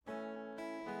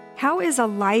How is a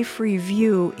life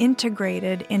review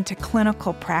integrated into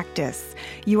clinical practice?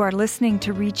 You are listening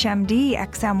to ReachMD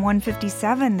XM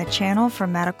 157, the channel for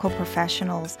medical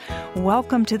professionals.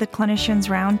 Welcome to the Clinicians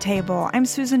Roundtable. I'm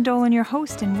Susan Dolan, your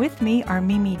host, and with me are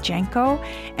Mimi Janko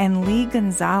and Lee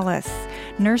Gonzalez,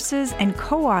 nurses and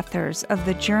co-authors of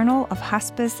the Journal of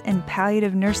Hospice and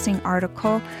Palliative Nursing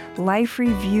article, Life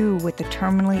Review with the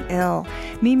Terminally Ill.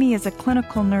 Mimi is a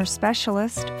clinical nurse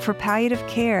specialist for palliative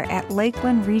care at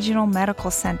Lakeland Regional Medical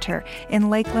Center in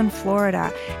Lakeland, Florida,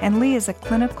 and Lee is a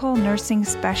clinical nursing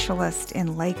specialist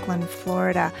in Lakeland,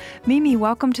 Florida. Mimi,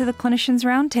 welcome to the Clinicians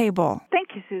Roundtable. Thank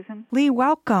you, Susan. Lee,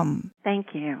 welcome. Thank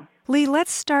you. Lee,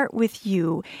 let's start with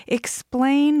you.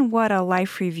 Explain what a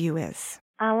life review is.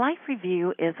 A life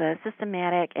review is a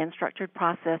systematic and structured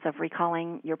process of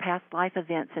recalling your past life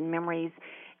events and memories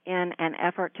in an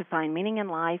effort to find meaning in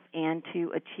life and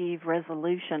to achieve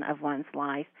resolution of one's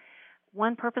life.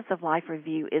 One purpose of life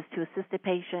review is to assist a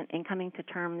patient in coming to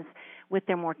terms with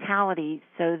their mortality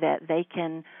so that they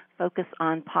can focus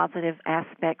on positive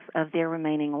aspects of their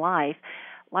remaining life.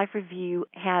 Life review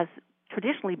has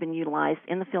traditionally been utilized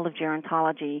in the field of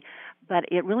gerontology, but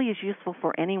it really is useful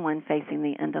for anyone facing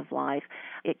the end of life.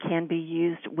 It can be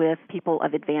used with people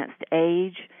of advanced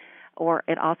age, or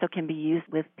it also can be used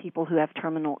with people who have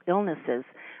terminal illnesses,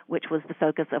 which was the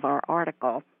focus of our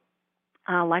article.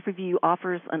 Life Review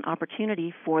offers an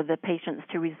opportunity for the patients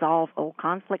to resolve old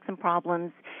conflicts and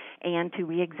problems and to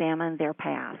re-examine their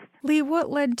past. Lee, what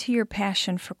led to your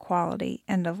passion for quality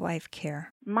end-of-life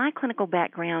care? My clinical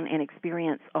background and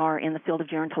experience are in the field of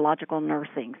gerontological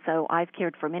nursing, so I've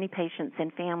cared for many patients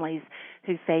and families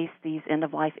who face these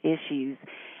end-of-life issues.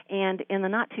 And in the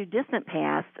not-too-distant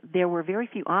past, there were very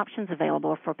few options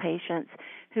available for patients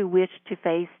who wished to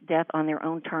face death on their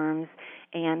own terms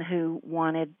and who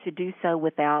wanted to do so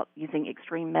without using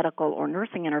extreme medical or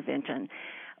nursing intervention.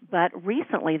 But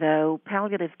recently, though,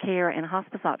 palliative care and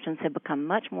hospice options have become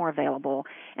much more available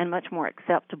and much more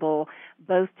acceptable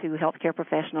both to healthcare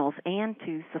professionals and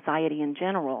to society in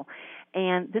general.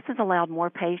 And this has allowed more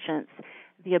patients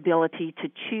the ability to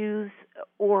choose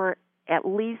or at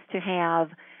least to have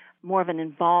more of an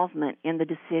involvement in the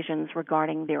decisions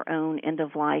regarding their own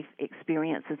end-of-life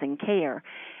experiences and care.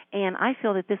 And I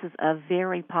feel that this is a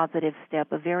very positive step,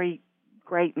 a very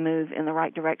great move in the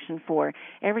right direction for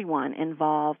everyone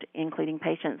involved, including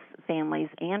patients, families,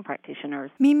 and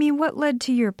practitioners. Mimi, what led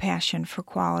to your passion for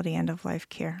quality end-of-life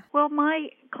care? Well, my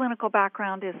clinical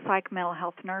background is psych mental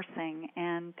health nursing,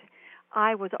 and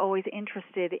I was always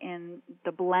interested in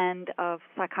the blend of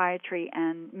psychiatry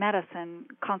and medicine,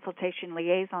 consultation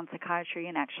liaison psychiatry,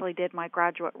 and actually did my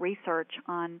graduate research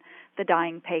on the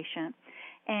dying patient.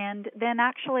 And then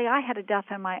actually I had a death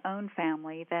in my own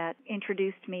family that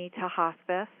introduced me to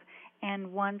hospice.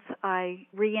 And once I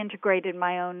reintegrated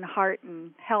my own heart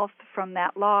and health from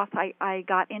that loss, I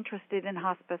got interested in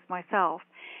hospice myself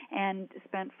and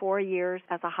spent 4 years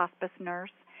as a hospice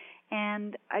nurse.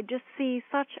 And I just see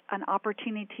such an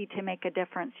opportunity to make a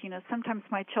difference. You know, sometimes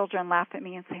my children laugh at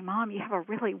me and say, "Mom, you have a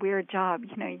really weird job.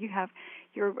 You know,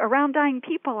 you're around dying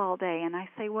people all day." And I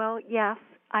say, well, yes,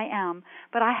 I am,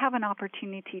 but I have an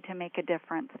opportunity to make a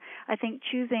difference. I think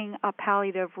choosing a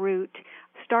palliative route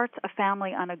starts a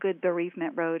family on a good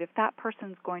bereavement road. If that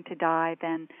person's going to die,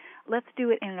 then let's do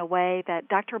it in a way that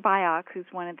Dr. Byock,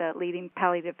 who's one of the leading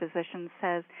palliative physicians,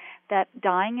 says that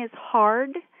dying is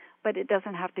hard, but it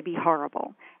doesn't have to be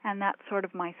horrible. And that's sort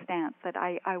of my stance, that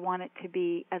I want it to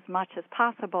be, as much as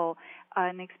possible,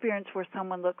 an experience where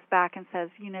someone looks back and says,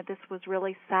 you know, this was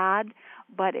really sad,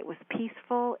 but it was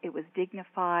peaceful, it was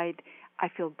dignified. I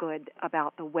feel good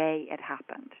about the way it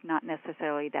happened. Not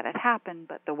necessarily that it happened,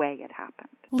 but the way it happened.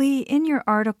 Lee, in your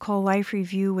article, Life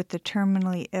Review with the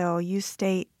Terminally Ill, you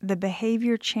state the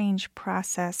behavior change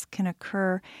process can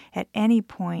occur at any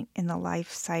point in the life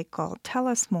cycle. Tell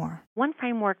us more. One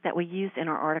framework that we used in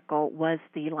our article was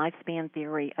the lifespan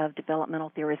theory of developmental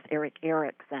theorist Erik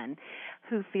Erikson,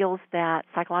 who feels that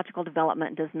psychological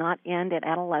development does not end at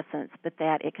adolescence, but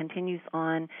that it continues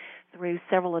on through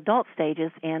several adult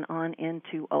stages and on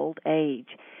into old age.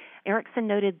 Erikson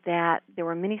noted that there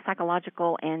were many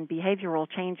psychological and behavioral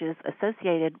changes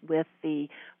associated with the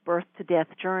birth-to-death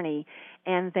journey,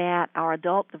 and that our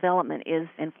adult development is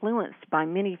influenced by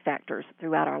many factors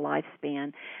throughout our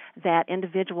lifespan, that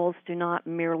individuals do not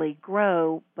merely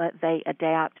grow, but they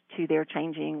adapt to their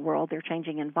changing world, their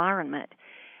changing environment.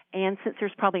 And since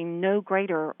there's probably no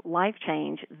greater life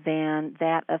change than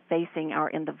that of facing our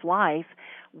end of life,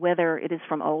 whether it is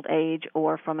from old age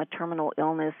or from a terminal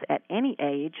illness at any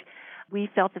age, we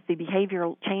felt that the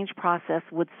behavioral change process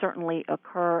would certainly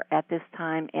occur at this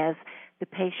time as the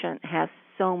patient has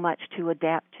so much to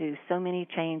adapt to, so many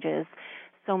changes,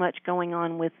 so much going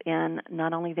on within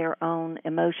not only their own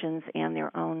emotions and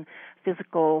their own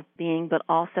physical being, but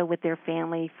also with their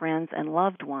family, friends, and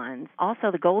loved ones.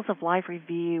 Also, the goals of life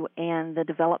review and the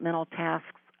developmental tasks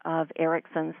of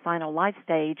Erikson's final life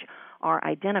stage are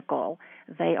identical.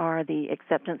 They are the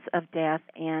acceptance of death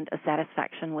and a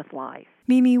satisfaction with life.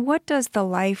 Mimi, what does the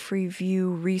life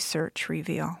review research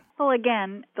reveal? Well,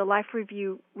 again, the life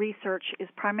review research is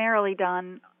primarily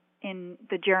done in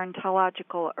the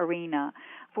gerontological arena.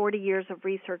 40 years of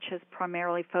research has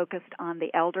primarily focused on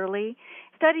the elderly.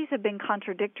 Studies have been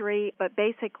contradictory, but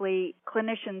basically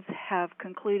clinicians have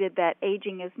concluded that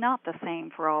aging is not the same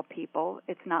for all people.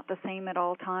 It's not the same at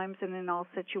all times and in all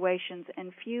situations,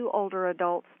 and few older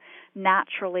adults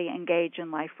naturally engage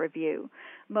in life review.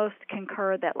 Most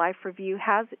concur that life review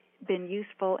has been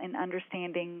useful in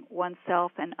understanding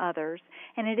oneself and others,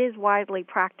 and it is widely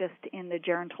practiced in the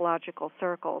gerontological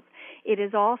circles. It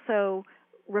is also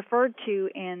referred to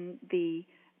in the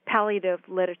palliative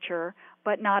literature,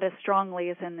 but not as strongly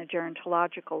as in the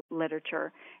gerontological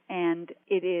literature, and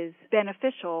it is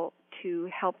beneficial to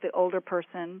help the older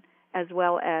person as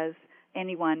well as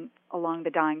anyone along the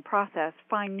dying process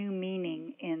find new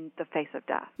meaning in the face of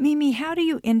death. Mimi, how do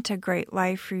you integrate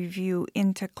life review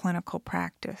into clinical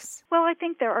practice? Well, I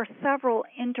think there are several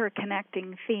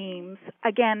interconnecting themes.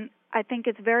 Again, I think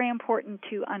it's very important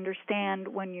to understand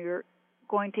when you're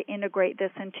going to integrate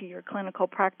this into your clinical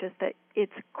practice that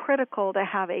it's critical to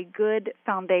have a good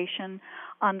foundation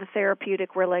on the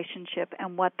therapeutic relationship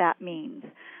and what that means.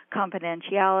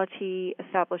 Confidentiality,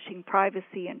 establishing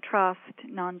privacy and trust,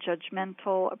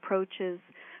 non-judgmental approaches,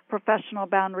 professional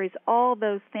boundaries, all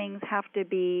those things have to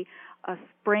be a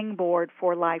springboard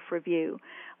for life review.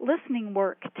 Listening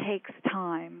work takes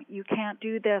time. You can't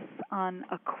do this on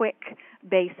a quick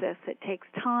basis. It takes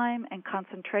time and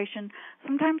concentration.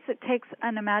 Sometimes it takes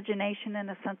an imagination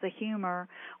and a sense of humor.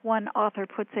 One author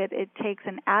puts it, it takes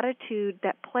an attitude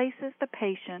that places the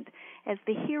patient as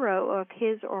the hero of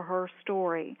his or her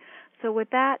story. So with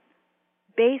that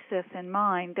basis in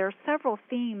mind, there are several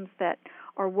themes that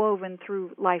are woven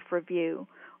through life review.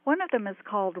 One of them is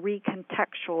called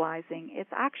recontextualizing.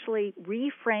 It's actually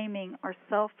reframing our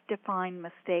self-defined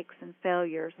mistakes and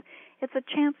failures. It's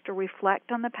a chance to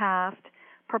reflect on the past,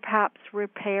 perhaps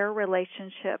repair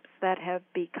relationships that have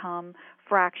become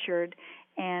fractured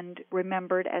and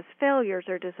remembered as failures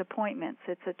or disappointments.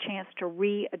 It's a chance to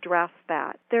readdress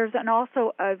that. There's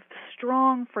also a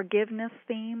strong forgiveness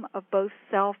theme of both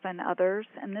self and others,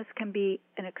 and this can be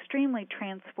an extremely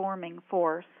transforming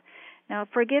force. Now,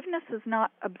 forgiveness is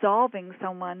not absolving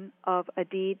someone of a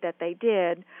deed that they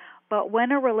did, but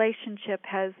when a relationship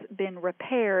has been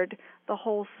repaired, the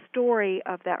whole story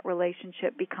of that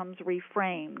relationship becomes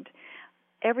reframed.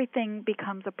 Everything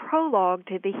becomes a prologue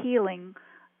to the healing.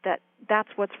 That's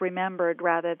what's remembered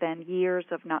rather than years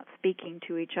of not speaking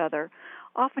to each other.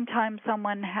 Oftentimes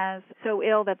someone has so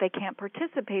ill that they can't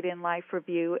participate in life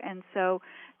review, and so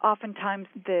oftentimes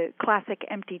the classic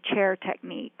empty chair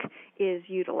technique is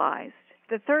utilized.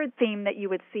 The third theme that you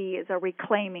would see is a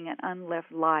reclaiming an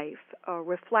unlived life,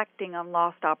 reflecting on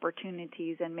lost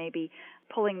opportunities and maybe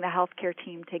pulling the healthcare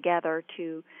team together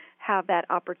to have that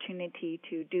opportunity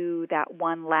to do that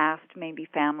one last maybe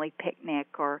family picnic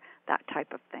or that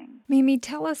type of thing. Mimi,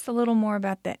 tell us a little more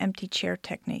about the empty chair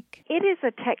technique. It is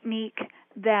a technique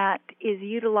that is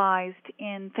utilized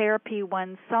in therapy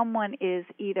when someone is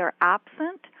either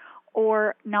absent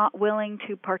or not willing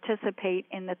to participate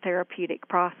in the therapeutic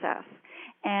process.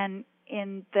 And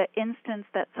in the instance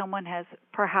that someone has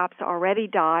perhaps already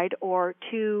died or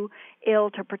too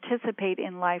ill to participate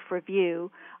in life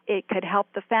review, it could help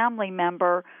the family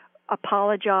member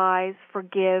apologize,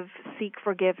 forgive, seek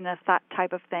forgiveness, that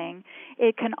type of thing.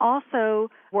 It can also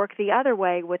work the other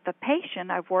way with the patient.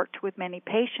 I've worked with many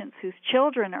patients whose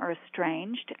children are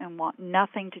estranged and want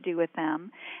nothing to do with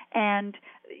them. And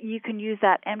you can use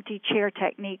that empty chair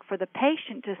technique for the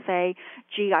patient to say,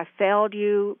 gee, I failed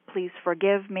you, please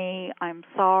forgive me, I'm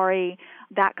sorry,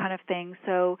 that kind of thing.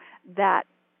 So that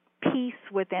peace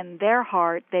within their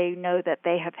heart, they know that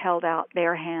they have held out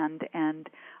their hand and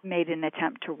made an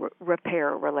attempt to repair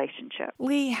a relationship.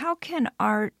 Lee, how can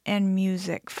art and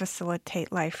music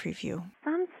facilitate life review?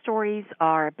 Some stories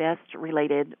are best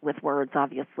related with words,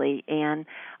 obviously, and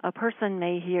a person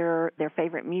may hear their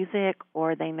favorite music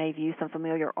or they may view some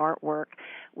familiar artwork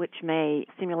which may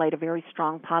stimulate a very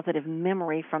strong positive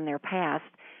memory from their past.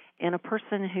 And a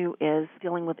person who is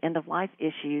dealing with end-of-life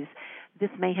issues this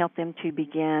may help them to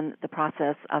begin the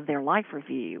process of their life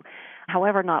review.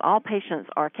 However, not all patients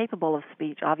are capable of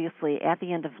speech, obviously, at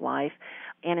the end of life,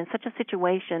 and in such a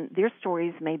situation, their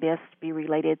stories may best be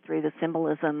related through the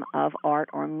symbolism of art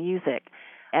or music.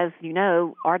 As you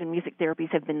know, art and music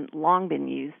therapies have long been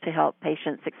used to help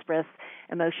patients express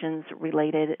emotions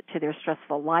related to their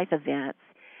stressful life events.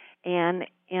 And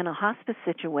in a hospice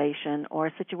situation or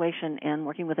a situation in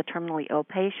working with a terminally ill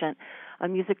patient, a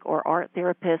music or art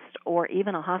therapist or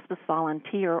even a hospice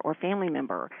volunteer or family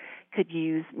member could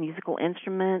use musical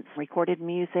instruments, recorded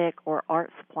music, or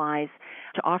art supplies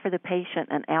to offer the patient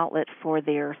an outlet for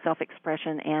their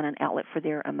self-expression and an outlet for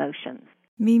their emotions.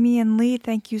 Mimi and Lee,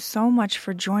 thank you so much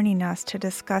for joining us to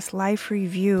discuss life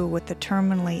review with the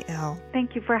terminally ill.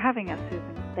 Thank you for having us,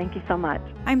 Susan. Thank you so much.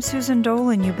 I'm Susan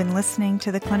Dolan. You've been listening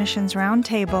to the Clinicians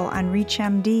Roundtable on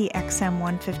ReachMD XM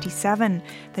 157,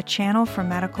 the channel for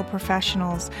medical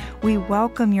professionals. We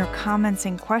welcome your comments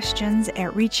and questions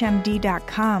at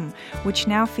ReachMD.com, which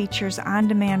now features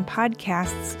on-demand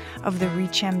podcasts of the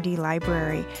ReachMD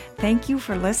library. Thank you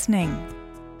for listening.